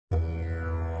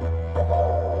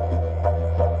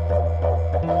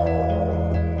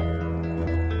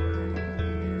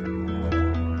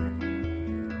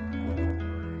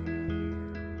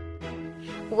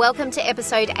Welcome to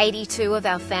episode 82 of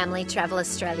our Family Travel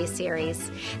Australia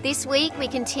series. This week we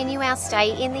continue our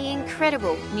stay in the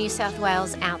incredible New South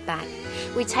Wales Outback.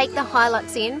 We take the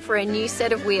Hilux in for a new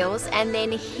set of wheels and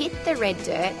then hit the red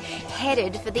dirt,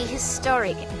 headed for the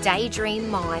historic Daydream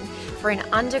Mine for an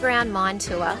underground mine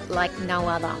tour like no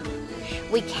other.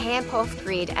 We camp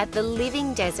off-grid at the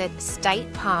Living Desert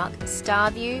State Park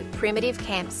Starview Primitive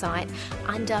Campsite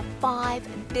under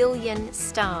 5 billion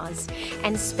stars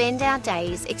and spend our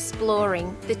days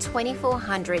exploring the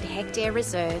 2,400 hectare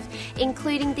reserve,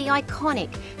 including the iconic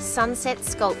sunset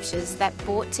sculptures that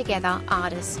brought together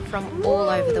artists from all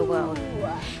over the world.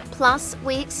 Plus,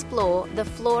 we explore the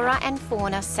Flora and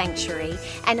Fauna Sanctuary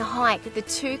and hike the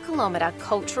 2-kilometre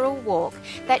cultural walk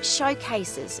that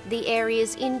showcases the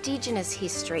area's Indigenous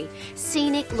history,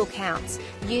 scenic lookouts,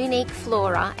 unique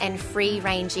flora and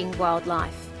free-ranging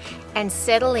wildlife. And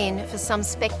settle in for some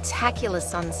spectacular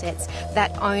sunsets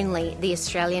that only the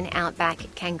Australian Outback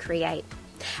can create.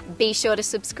 Be sure to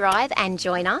subscribe and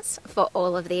join us for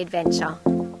all of the adventure.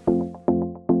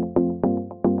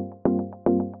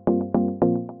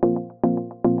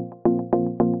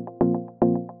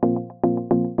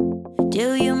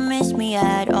 Do you miss me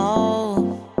at all?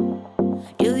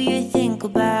 Do you think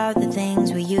about the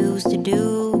things we used to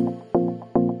do?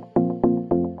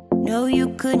 No, you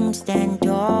couldn't stand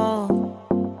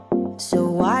tall. So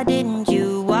why didn't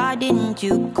you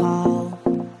call?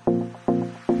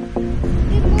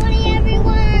 Good morning,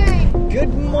 everyone.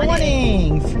 Good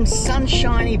morning from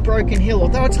sunshiny Broken Hill,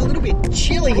 although it's a little bit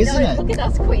chilly, isn't it? Look at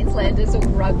us Queenslanders all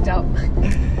rugged up.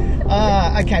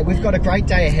 Okay, we've got a great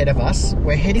day ahead of us.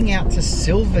 We're heading out to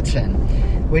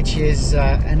Silverton, which is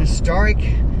an historic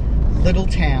little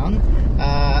town,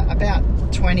 about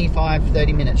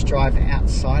 25-30 minutes drive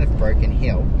outside of Broken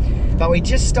Hill. But we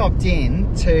just stopped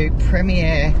in to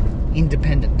Premier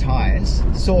Independent Tyres,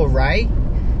 saw Ray,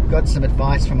 got some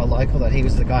advice from a local that he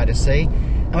was the guy to see,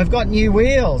 and we've got new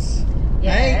wheels.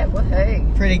 Yeah, hey?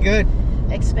 woohoo. Pretty good.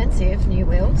 Expensive, new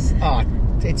wheels. Oh,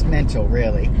 it's mental,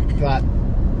 really. But,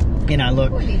 you know,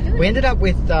 look, we ended up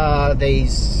with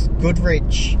these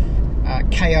Goodrich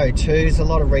KO2s, a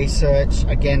lot of research,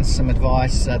 again, some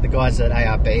advice. The guys at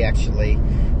ARB actually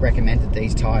recommended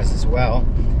these tyres as well.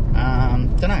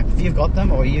 Don't know if you've got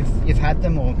them or you've had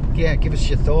them, or yeah, give us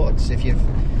your thoughts if you've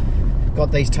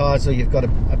got these tyres or you've got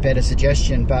a better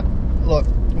suggestion. But look,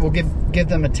 we'll give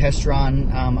them a test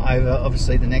run over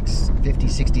obviously the next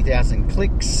 50,000-60,000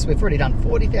 clicks. We've already done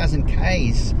 40,000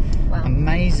 Ks. Wow.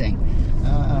 Amazing.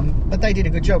 But they did a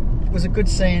good job. Was it good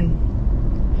seeing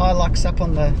Hilux up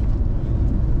on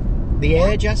the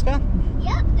air, Jasper?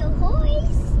 Yep, the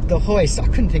hoist. The hoist. I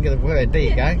couldn't think of the word. There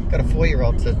you go. Got a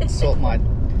 4-year-old to sort my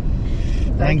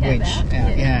language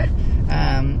out. Yeah.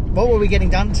 What were we getting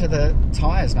done to the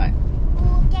tyres, mate?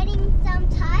 Or getting some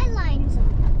tire lines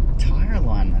on. Tyre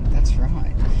alignment. That's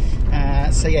right.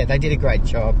 So yeah, they did a great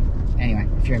job. Anyway,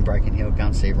 if you're in Broken Hill, go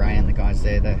and see Ray and the guys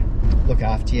there. They look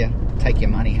after you. Take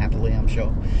your money happily, I'm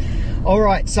sure. All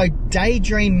right, so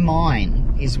Daydream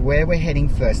Mine is where we're heading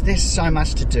first. There's so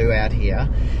much to do out here,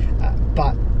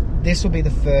 but this will be the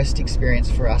first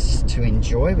experience for us to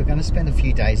enjoy. We're going to spend a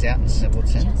few days out in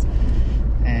Silverton,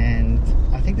 and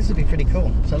I think this will be pretty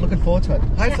cool. So looking forward to it.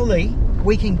 Hopefully,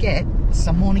 we can get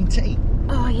some morning tea.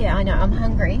 Oh yeah, I know, I'm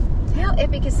hungry. How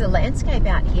epic is the landscape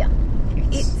out here?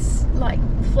 It's like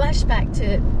flashback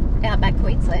to Outback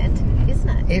Queensland, isn't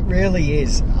it? It really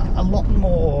is. A lot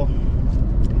more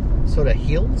sort of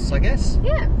hills, I guess.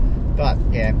 Yeah. But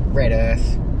yeah, red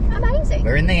earth. Amazing.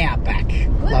 We're in the Outback.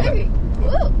 Love it. Woo.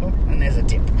 Oh, and there's a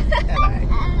dip. Hello.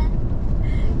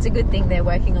 It's a good thing they're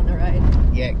working on the road.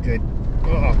 Yeah, good.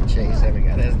 Oh, jeez, there we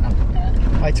go. There's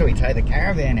nothing. Wait till we tow the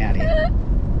caravan out here.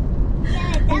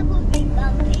 Yeah, that would be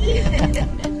bumpy.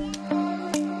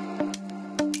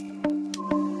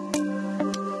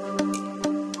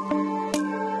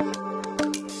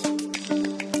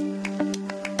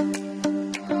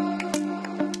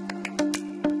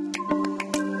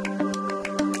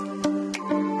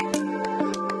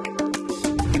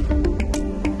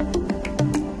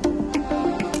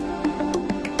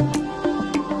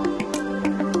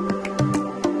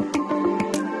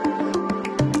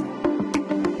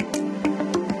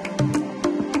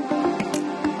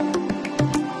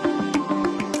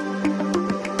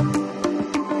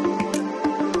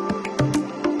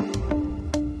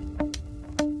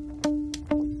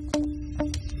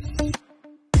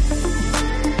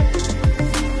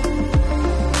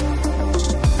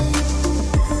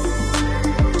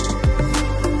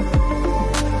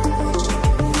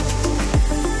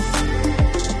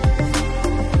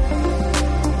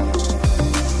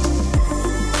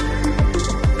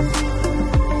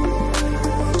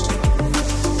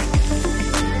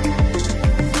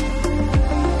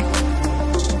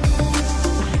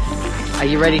 Are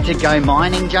you ready to go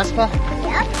mining, Jasper?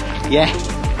 Yep. Yeah.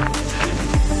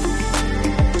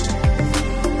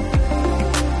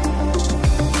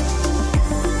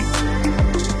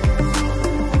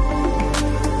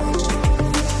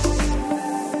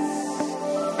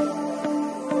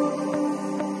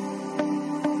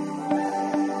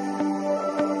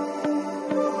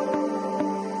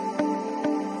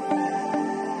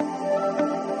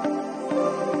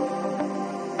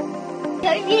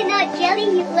 Hope you're not jelly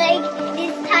like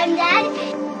this time, Dad.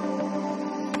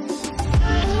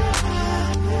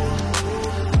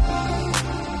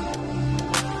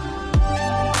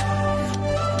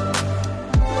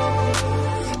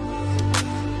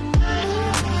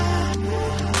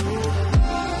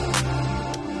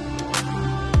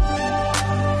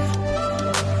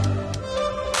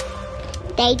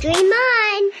 Daydream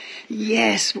mine.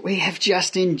 Yes, we have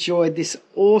just enjoyed this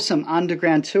awesome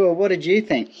underground tour. What did you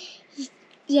think?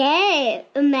 Yeah,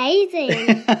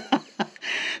 amazing.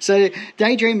 So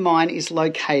Daydream Mine is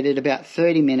located about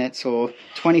 30 minutes or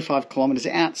 25 kilometres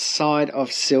outside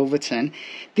of Silverton.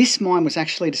 This mine was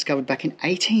actually discovered back in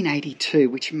 1882,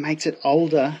 which makes it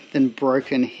older than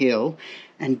Broken Hill.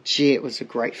 And gee, it was a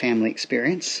great family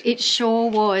experience. It sure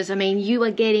was. I mean, you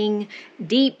were getting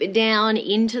deep down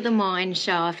into the mine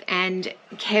shaft, and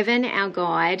Kevin, our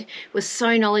guide, was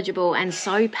so knowledgeable and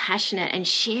so passionate and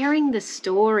sharing the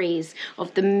stories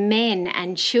of the men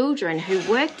and children who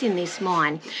worked in this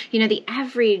mine. You know, the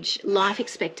average life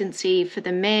expectancy for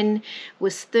the men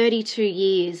was 32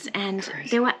 years, and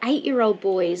there were 8-year-old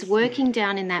boys working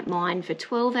down in that mine for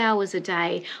 12 hours a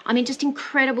day. I mean, just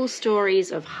incredible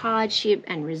stories of hardship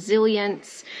and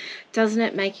resilience. Doesn't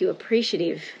it make you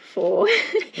appreciative for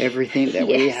everything that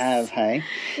we have, hey?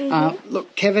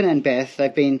 Look, Kevin and Beth,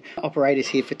 they've been operators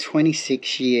here for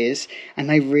 26 years, and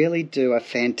they really do a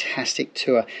fantastic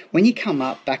tour. When you come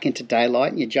up back into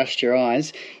daylight and you adjust your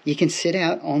eyes, you can sit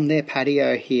out on their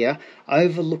patio here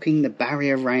overlooking the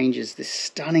barrier ranges, this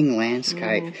stunning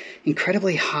landscape,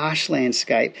 incredibly harsh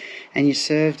landscape, and you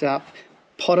served up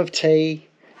pot of tea,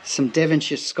 some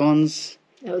Devonshire scones.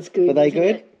 That was good. Were they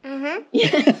good?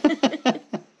 Yeah.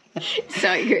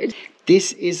 So good.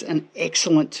 This is an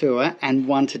excellent tour and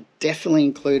one to definitely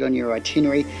include on your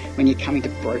itinerary when you're coming to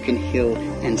Broken Hill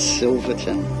and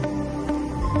Silverton.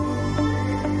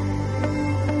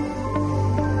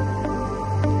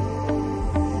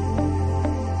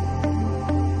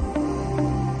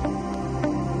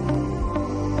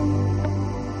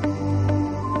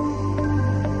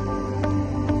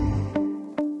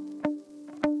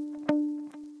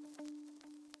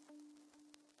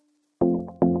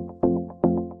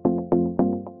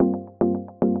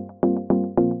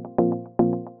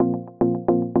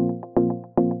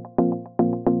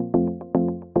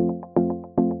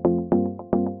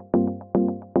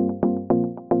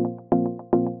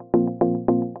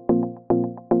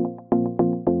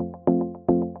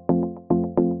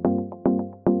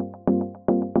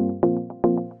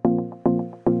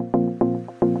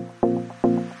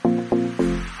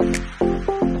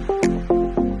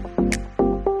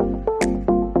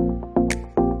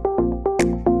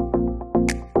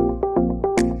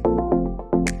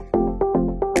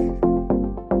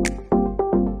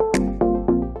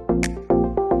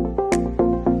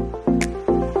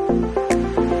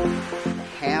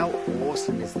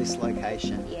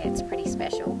 Yeah, it's pretty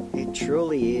special. It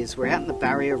truly is. We're out in the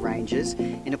barrier ranges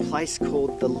in a place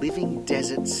called the Living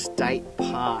Desert State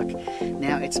Park.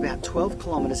 Now, it's about 12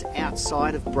 kilometres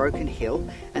outside of Broken Hill,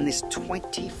 and this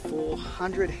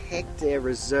 2,400 hectare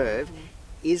reserve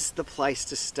is the place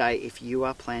to stay if you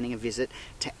are planning a visit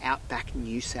to Outback,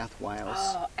 New South Wales.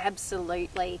 Oh,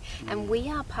 absolutely. And we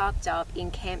are parked up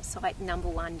in campsite number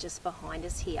 1 just behind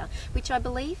us here, which I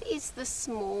believe is the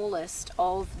smallest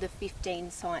of the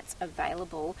 15 sites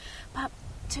available. But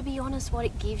to be honest, what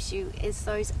it gives you is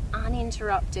those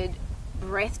uninterrupted,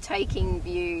 breathtaking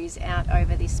views out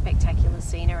over this spectacular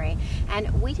scenery.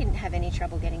 And we didn't have any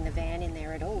trouble getting the van in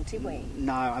there at all, did we?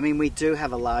 No, I mean, we do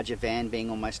have a larger van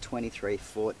being almost 23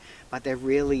 foot, but there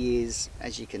really is,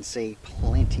 as you can see,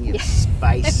 plenty of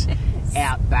space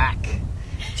out back.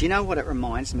 Do you know what it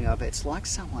reminds me of? It's like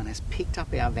someone has picked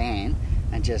up our van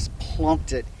and just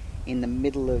plonked it in the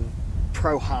middle of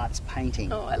Pro Hart's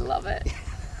painting. Oh, I love it.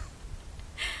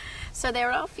 So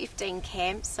there are 15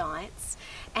 campsites,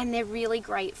 and they're really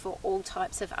great for all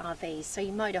types of RVs. So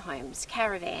your motorhomes,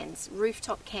 caravans,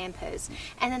 rooftop campers,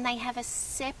 and then they have a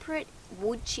separate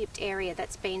wood chipped area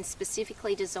that's been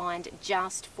specifically designed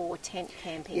just for tent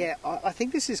camping. Yeah, I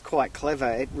think this is quite clever.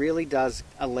 It really does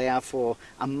allow for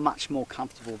a much more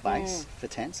comfortable base for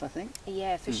tents, I think.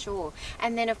 Yeah, for sure.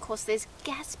 And then, of course, there's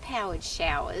gas-powered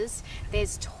showers,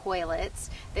 there's toilets,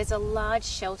 there's a large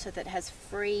shelter that has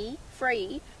free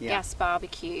gas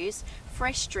barbecues,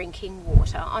 fresh drinking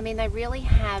water. I mean, they really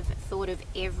have thought of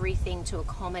everything to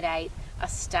accommodate a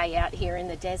stay out here in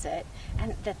the desert.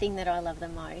 And the thing that I love the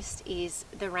most is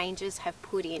the rangers have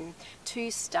put in 2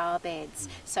 star beds,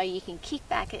 so you can kick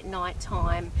back at night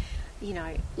time, you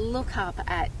know, look up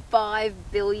at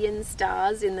 5 billion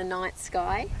stars in the night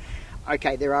sky.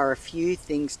 Okay, there are a few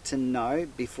things to know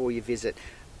before you visit.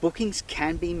 Bookings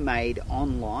can be made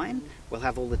online. We'll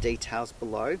have all the details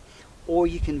below. Or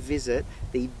you can visit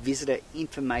the Visitor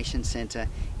Information Centre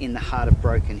in the heart of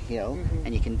Broken Hill,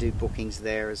 and you can do bookings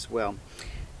there as well.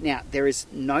 Now, there is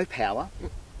no power,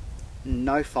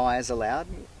 no fires allowed,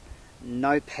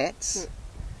 no pets,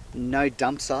 no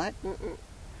dump site.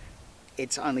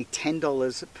 It's only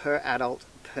 $10 per adult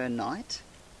per night.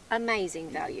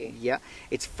 Amazing value. Yeah,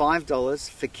 it's $5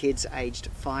 for kids aged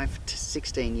 5 to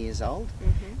 16 years old.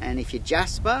 And if you're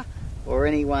Jasper or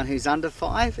anyone who's under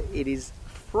 5, it is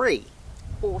free.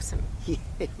 Awesome. Yeah,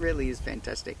 it really is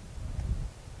fantastic.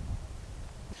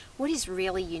 What is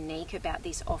really unique about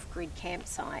this off-grid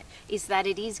campsite is that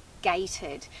it is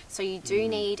gated. So you do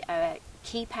need a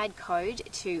keypad code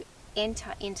to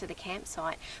enter into the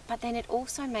campsite, but then it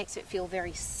also makes it feel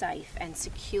very safe and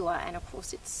secure, and of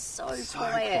course it's so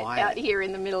quiet out here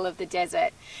in the middle of the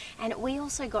desert. And we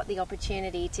also got the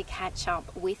opportunity to catch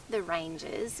up with the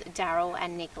rangers, Daryl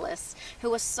and Nicholas,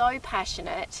 who are so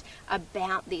passionate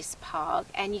about this park,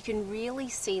 and you can really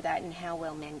see that in how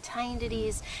well maintained it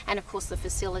is, and of course the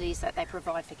facilities that they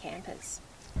provide for campers.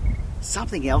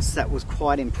 Something else that was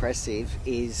quite impressive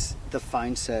is the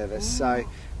phone service. So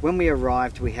when we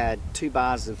arrived, we had 2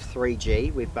 bars of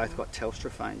 3G. We've both got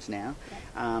Telstra phones now.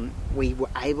 We were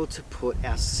able to put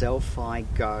our Cellfi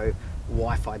Go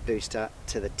Wi-Fi booster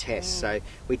to the test. So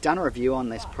we'd done a review on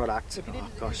this product,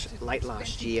 late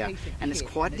last year, and it's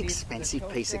quite an expensive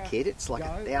piece of kit. It's like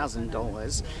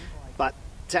 $1,000, but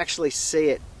to actually see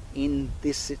it in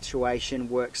this situation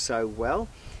work so well,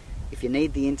 if you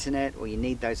need the internet or you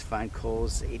need those phone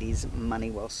calls, it is money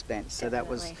well spent. So that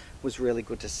was really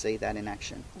good to see that in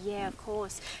action. Yeah, of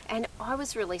course. And I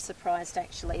was really surprised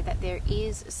actually that there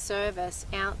is service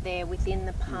out there within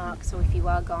the park. So if you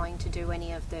are going to do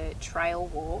any of the trail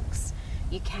walks,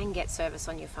 you can get service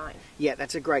on your phone. Yeah,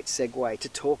 that's a great segue to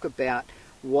talk about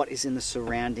what is in the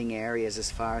surrounding areas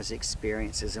as far as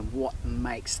experiences and what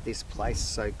makes this place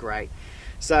so great.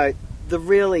 So the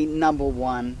really number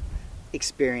one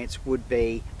experience would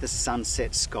be the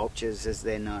sunset sculptures, as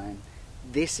they're known.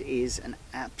 This is an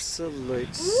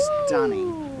absolute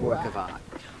stunning work of art.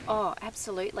 Oh,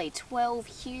 absolutely. 12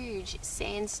 huge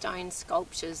sandstone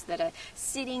sculptures that are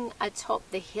sitting atop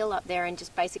the hill up there and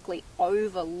just basically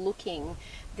overlooking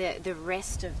the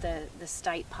rest of the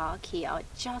state park here. Are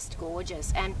just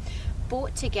gorgeous and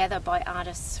brought together by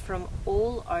artists from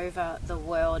all over the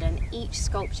world, and each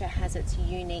sculpture has its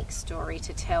unique story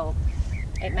to tell.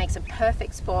 It makes a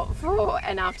perfect spot for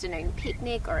an afternoon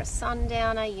picnic or a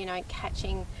sundowner, you know,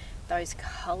 catching those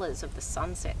colours of the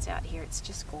sunsets out here. It's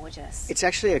just gorgeous. It's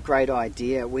actually a great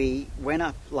idea. We went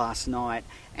up last night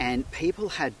and people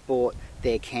had bought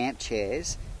their camp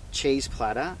chairs, cheese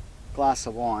platter, glass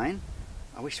of wine.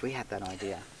 I wish we had that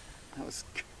idea. That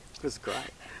was great.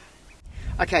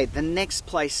 Okay, the next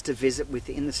place to visit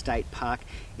within the state park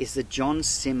is the John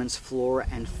Simmons Flora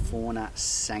and Fauna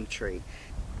Sanctuary.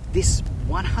 This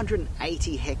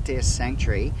 180 hectare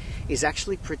sanctuary is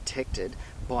actually protected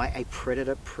by a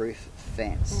predator-proof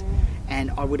fence.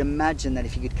 And I would imagine that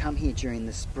if you could come here during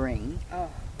the spring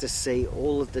to see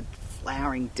all of the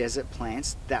flowering desert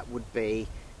plants, that would be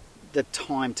the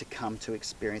time to come to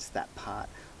experience that part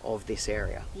of this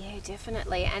area. Yeah,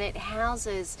 definitely. And it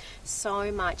houses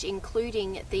so much,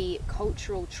 including the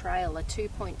cultural trail, a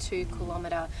 2.2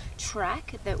 kilometre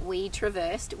track that we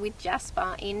traversed with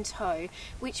Jasper in tow,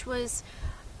 which was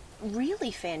really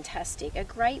fantastic. A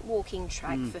great walking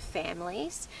track for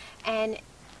families, and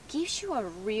gives you a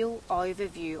real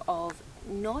overview of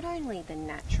not only the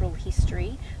natural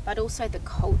history but also the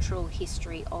cultural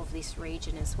history of this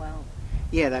region as well.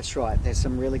 Yeah, that's right. There's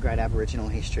some really great Aboriginal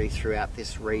history throughout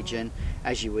this region,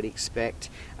 as you would expect.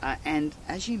 And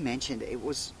as you mentioned, it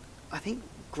was, I think,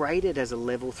 graded as a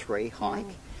level 3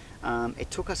 hike.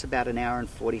 It took us about an hour and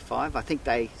 45. I think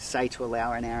they say to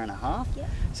allow an hour and a half. Yeah.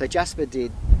 So Jasper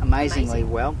did amazingly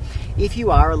well. If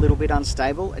you are a little bit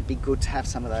unstable, it'd be good to have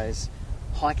some of those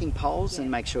hiking poles and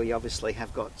make sure you obviously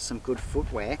have got some good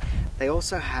footwear. They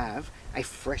also have a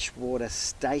freshwater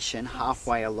station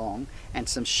halfway along and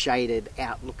some shaded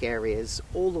outlook areas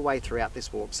all the way throughout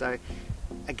this walk. So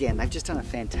again, they've just done a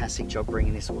fantastic job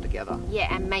bringing this all together.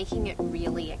 Yeah, and making it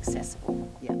really accessible.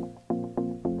 Yeah.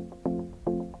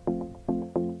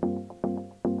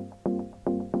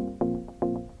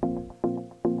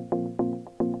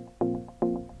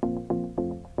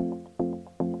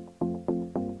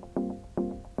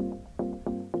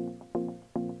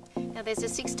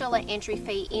 There's a $6 entry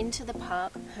fee into the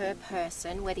park per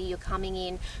person, whether you're coming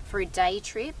in for a day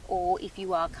trip or if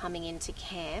you are coming in to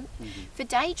camp. For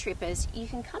day trippers, you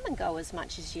can come and go as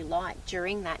much as you like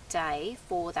during that day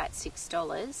for that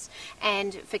 $6.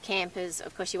 And for campers,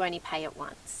 of course, you only pay it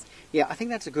once. Yeah, I think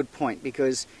that's a good point,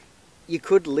 because you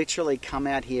could literally come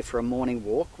out here for a morning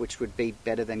walk, which would be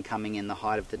better than coming in the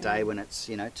height of the day when it's,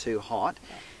 you know, too hot,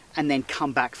 and then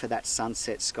come back for that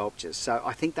sunset sculptures. So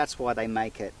I think that's why they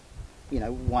make it, you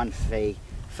know, one fee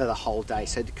for the whole day,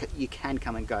 so you can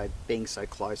come and go, being so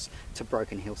close to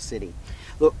Broken Hill City.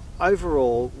 Look,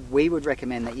 overall, we would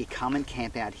recommend that you come and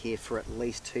camp out here for at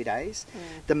least 2 days.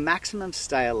 The maximum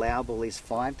stay allowable is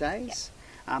 5 days.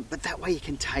 But that way you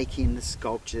can take in the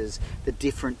sculptures, the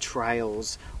different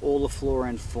trails, all the flora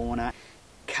and fauna,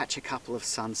 catch a couple of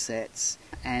sunsets,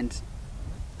 and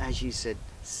as you said,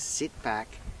 sit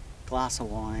back, glass of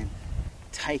wine,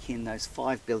 take in those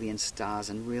 5 billion stars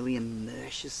and really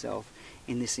immerse yourself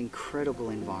in this incredible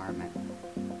environment.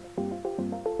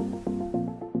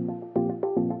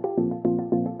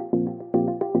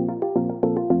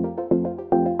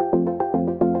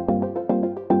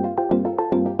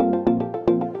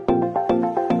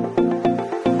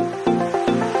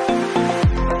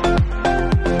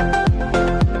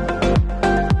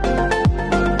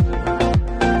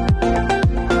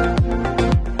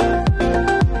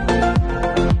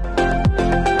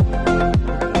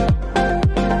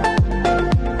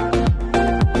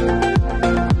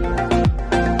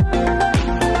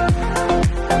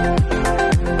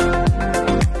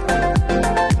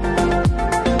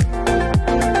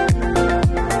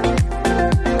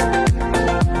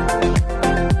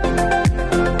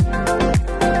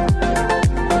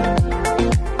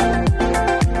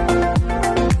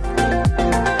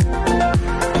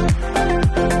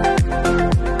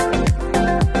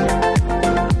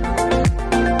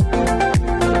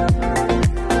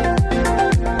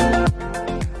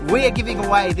 We are giving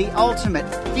away the ultimate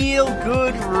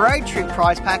feel-good road trip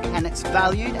prize pack, and it's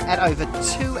valued at over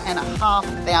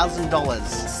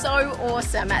 $2,500. So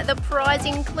awesome. The prize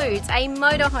includes a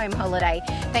motorhome holiday,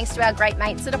 thanks to our great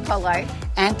mates at Apollo.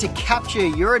 And to capture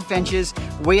your adventures,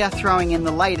 we are throwing in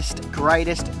the latest,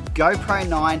 greatest GoPro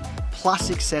 9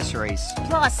 plus accessories.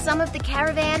 Plus some of the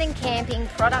caravan and camping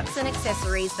products and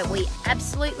accessories that we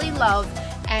absolutely love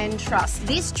and trust.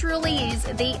 This truly is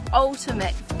the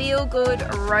ultimate feel-good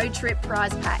road trip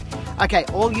prize pack. Okay,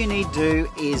 all you need to do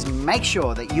is make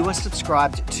sure that you are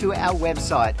subscribed to our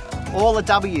website. All the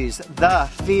W's,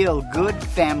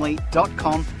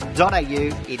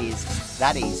 thefeelgoodfamily.com.au. It is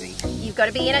that easy. You've got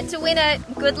to be in it to win it.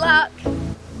 Good luck.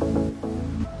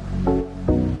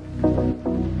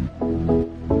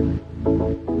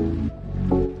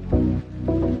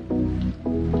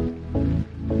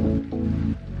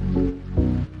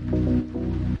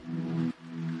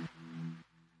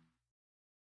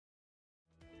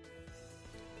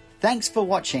 Thanks for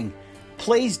watching.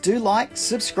 Please do like,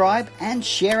 subscribe and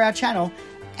share our channel.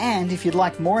 And if you'd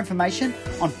like more information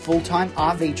on full-time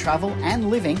RV travel and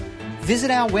living,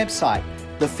 visit our website,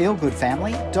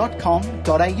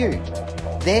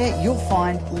 thefeelgoodfamily.com.au. There you'll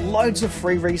find loads of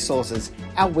free resources,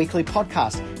 our weekly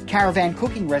podcast, caravan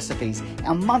cooking recipes,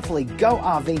 our monthly Go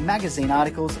RV magazine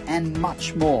articles and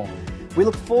much more. We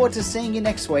look forward to seeing you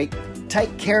next week.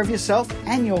 Take care of yourself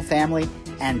and your family,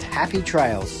 and happy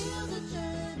trails.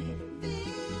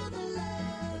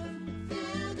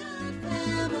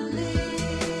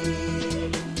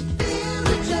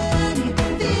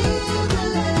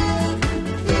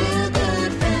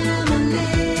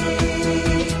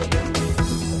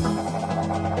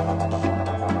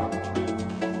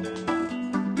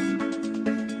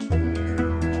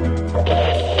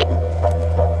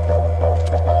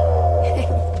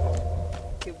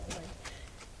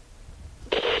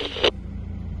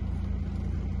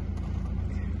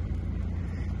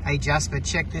 Hey Jasper,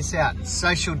 check this out.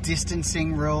 Social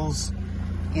distancing rules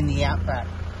in the Outback.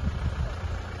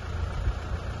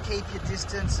 keep your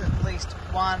distance at least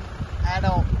one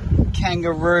adult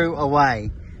kangaroo away.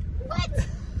 What?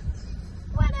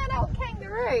 One adult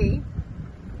kangaroo?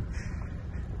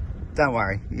 Don't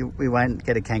worry, we won't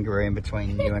get a kangaroo in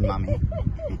between you and Mummy.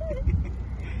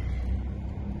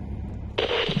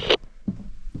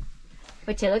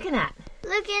 What you looking at?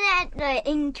 Looking at the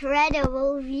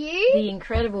incredible view. The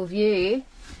incredible view.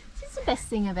 This is the best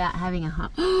thing about having a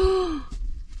home.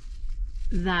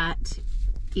 That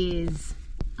is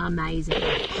amazing.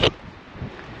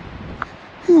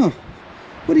 Huh.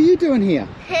 What are you doing here?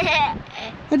 I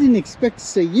didn't expect to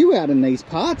see you out in these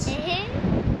parts.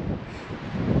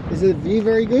 Is the view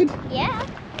very good? Yeah.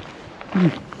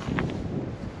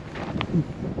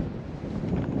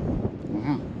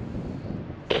 Wow.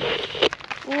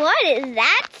 What does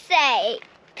that say?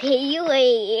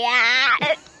 Peewee.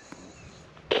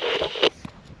 Do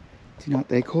you know what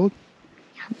they're called?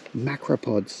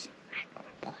 Macropods.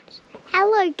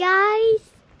 Hello,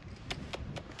 guys.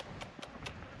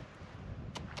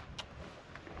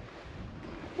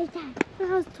 Hey, Dad, what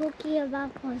I was talking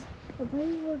about was the way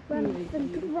we would run up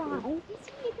and drive.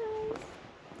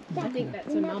 I think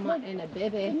that's a mama and a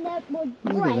baby. And that would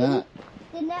Look at that.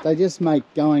 Then that They just make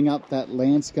going up that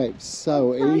landscape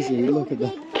so easy. Look at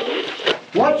that.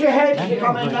 Watch your head, you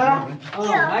come in there.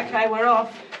 Oh, okay, we're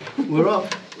off. We're off.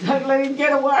 Don't let him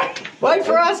get away. Wait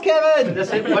for us, Kevin!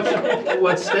 That's it.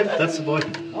 Watch step. That's the boy.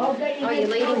 Oh, you're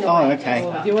leading the Oh, okay.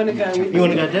 Do you want to go with You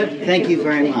want to go, Dad? Thank you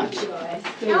very much.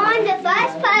 I'm the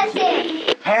first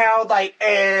person. How they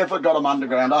ever got them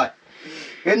underground, eh?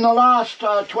 In the last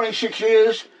 26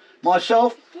 years,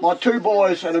 myself, my two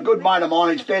boys, and a good mate of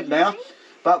mine, he's dead now,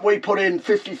 but we put in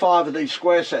 55 of these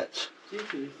square sets.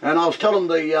 And I was telling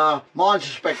the mines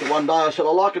inspector one day, I said,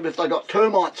 I like them if they got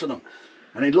termites in them.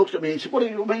 And he looked at me and he said, what do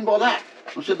you mean by that?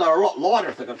 I said, they're a lot lighter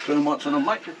if they got termites in them,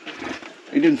 mate.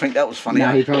 He didn't think that was funny. No,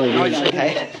 eh? he probably No, didn't.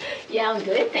 Okay. Yeah, I'm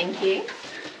good, thank you.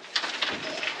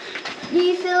 Do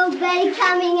you feel better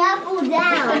coming up or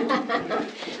down?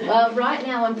 Well, right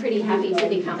now I'm pretty happy to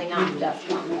be coming up just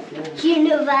one. Shouldn't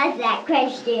have asked that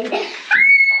question.